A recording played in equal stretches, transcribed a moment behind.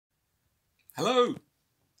Hello,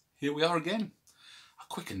 here we are again. A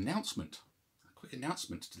quick announcement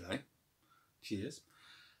today. Cheers.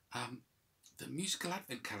 The musical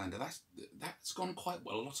advent calendar, that's gone quite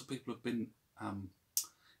well. A lot of people have been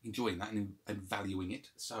enjoying that and valuing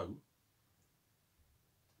it. So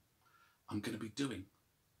I'm going to be doing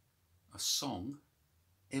a song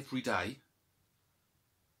every day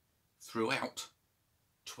throughout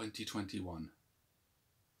 2021.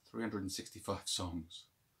 365 songs.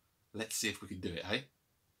 Let's see if we can do it, eh?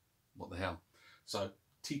 What the hell? So,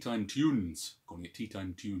 tea time tunes. Calling it tea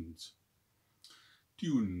time tunes.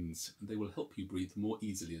 Tunes. And they will help you breathe more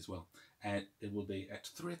easily as well. And it will be at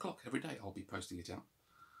 3 o'clock every day. I'll be posting it out.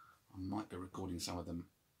 I might be recording some of them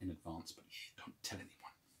in advance, but don't tell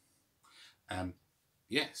anyone.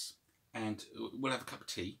 Yes. And we'll have a cup of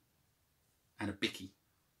tea and a bicky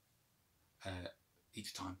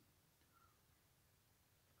each time.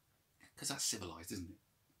 Because that's civilised, isn't it?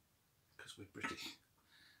 Because we're British.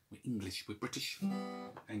 We're English, we're British.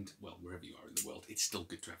 And, well, wherever you are in the world, it's still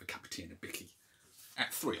good to have a cup of tea and a bicky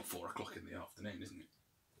at 3 or 4 o'clock in the afternoon, isn't it?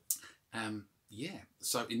 Yeah,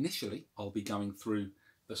 so initially I'll be going through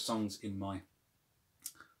the songs in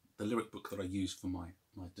the lyric book that I use for my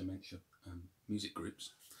dementia music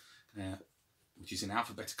groups, which is in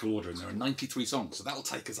alphabetical order, and there are 93 songs, so that'll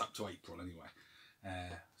take us up to April anyway.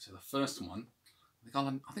 So the first one,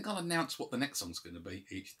 I think I'll announce what the next song's going to be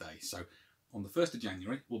each day. So on the 1st of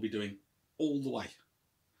January, we'll be doing All the Way,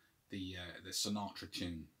 the Sinatra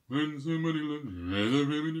tune. When somebody loves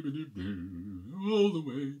all the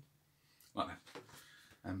way. Like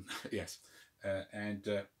that. Yes. And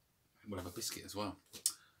we'll have a biscuit as well.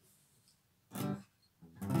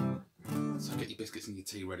 So get your biscuits and your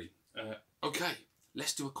tea ready. Okay,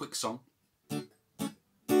 let's do a quick song.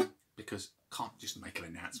 Because can't just make an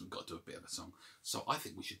announcement, got to do a bit of a song. So I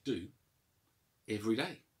think we should do Every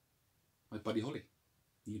Day by Buddy Holly.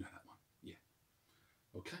 You know that one, yeah.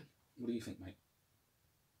 Okay, what do you think, mate?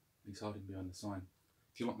 He's hiding behind the sign.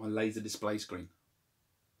 Do you like my laser display screen?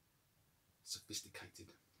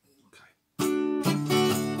 Sophisticated. Okay.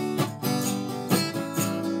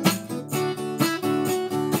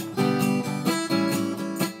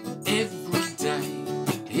 Every day,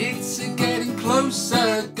 it's getting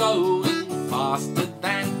closer, going faster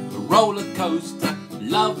than a roller coaster.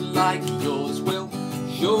 Love like yours will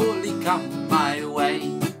surely come my way.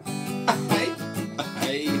 Hey,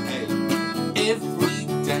 hey, hey. Every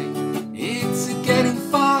day it's getting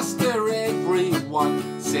faster.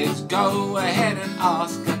 Everyone says go ahead and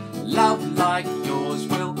ask her. Love like yours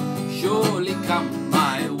will surely come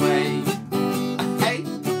my way. Hey,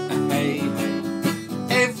 hey, hey.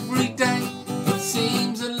 Every day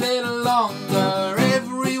seems a little longer.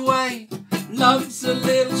 Every way love's a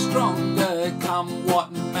little stronger, come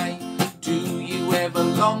what may. Do you ever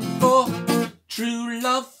long for true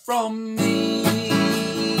love from me?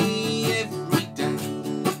 Every day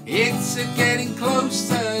it's getting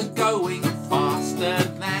closer, going faster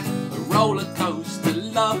than a roller coaster.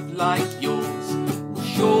 Love like yours will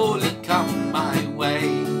surely come my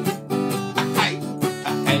way. Hey,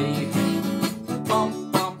 hey, hey.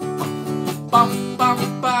 Bum, bum, bum, bum,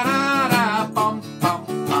 bum, ba-da-da, bum, bum,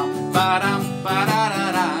 bum, ba-dum,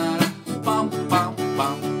 ba-da-da-da, bum, bum,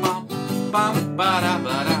 bum, bum, bum,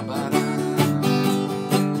 ba-da-ba-da-ba-da.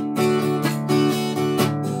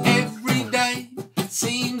 Every day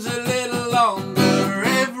seems a little longer.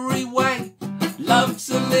 Every way love's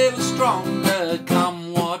a little stronger,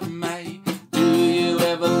 come what may. Do you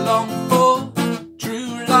ever long for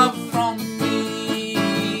true love from me?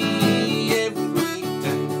 Every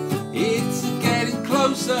day it's getting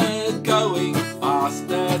closer, going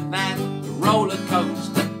faster than a roller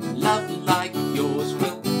coaster. Love like yours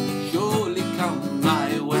will surely come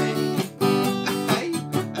my way. Hey,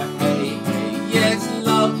 hey, hey. Yes,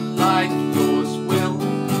 love like yours will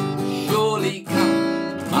surely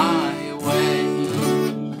come my way.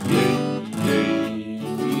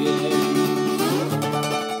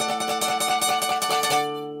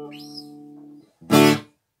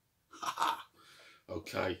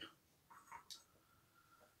 Okay.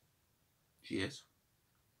 Cheers.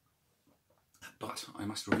 But I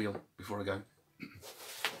must reveal before I go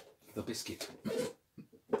the biscuit.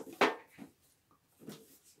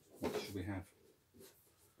 What should we have?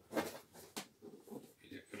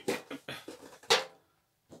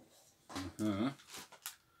 I'm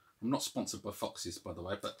not sponsored by Fox's, by the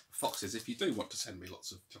way, but Fox's, if you do want to send me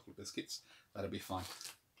lots of chocolate biscuits, that'll be fine.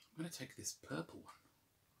 I'm going to take this purple one.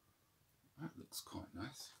 That looks quite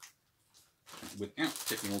nice. Without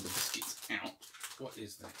taking all the biscuits out, what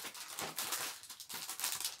is that?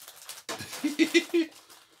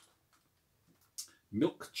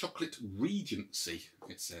 Milk chocolate Regency,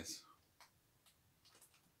 it says.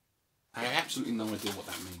 I have absolutely no idea what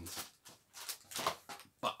that means,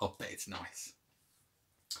 but I'll bet it's nice.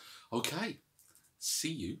 Okay,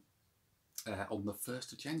 see you on the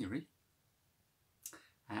 1st of January.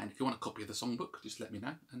 And if you want a copy of the songbook, just let me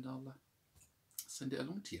know and I'll send it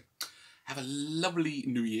along to you. Have a lovely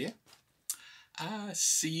new year.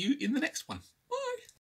 See you in the next one.